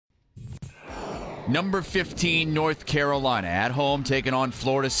Number 15, North Carolina, at home taking on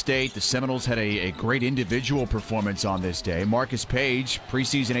Florida State. The Seminoles had a great individual performance on this day. Marcus Page,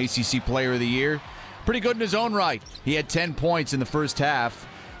 preseason ACC Player of the Year, pretty good in his own right. He had 10 points in the first half.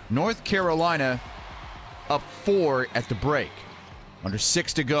 North Carolina up 4 at the break. Under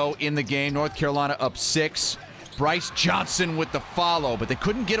 6 to go in the game. North Carolina up 6. Bryce Johnson with the follow, but they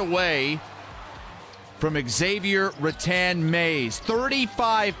couldn't get away from Xavier Rattan-Mays.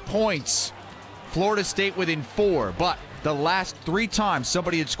 35 points. Florida State within 4, but the last 3 times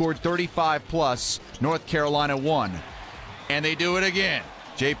somebody had scored 35 plus, North Carolina won. And they do it again.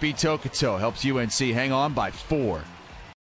 JP Tokoto helps UNC hang on by 4.